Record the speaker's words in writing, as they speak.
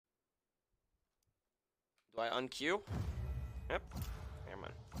Do I unqueue? Yep. Never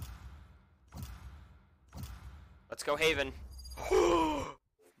mind. Let's go Haven.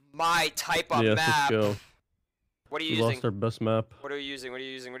 My type of map. Let's go. What are you We using? lost our best map. What are you using? What are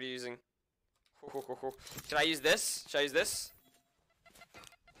you using? What are you using? Should I use this? Should I use this?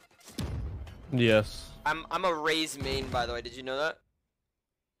 Yes. I'm a Raze main, by the way. Did you know that?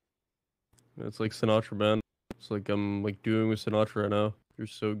 It's like Sinatraa, man. It's like I'm like doing with Sinatraa right now. You're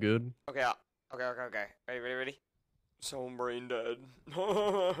so good. Okay, okay. Ready? So brain dead.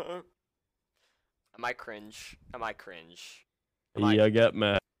 Am I cringe? Am I cringe? Yeah, I get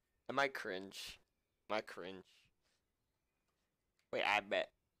mad. Am I cringe? Am I cringe? Wait, I bet.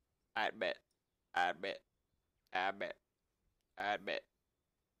 Am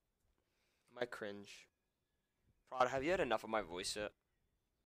I cringe? PROD, have you had enough of my voice yet?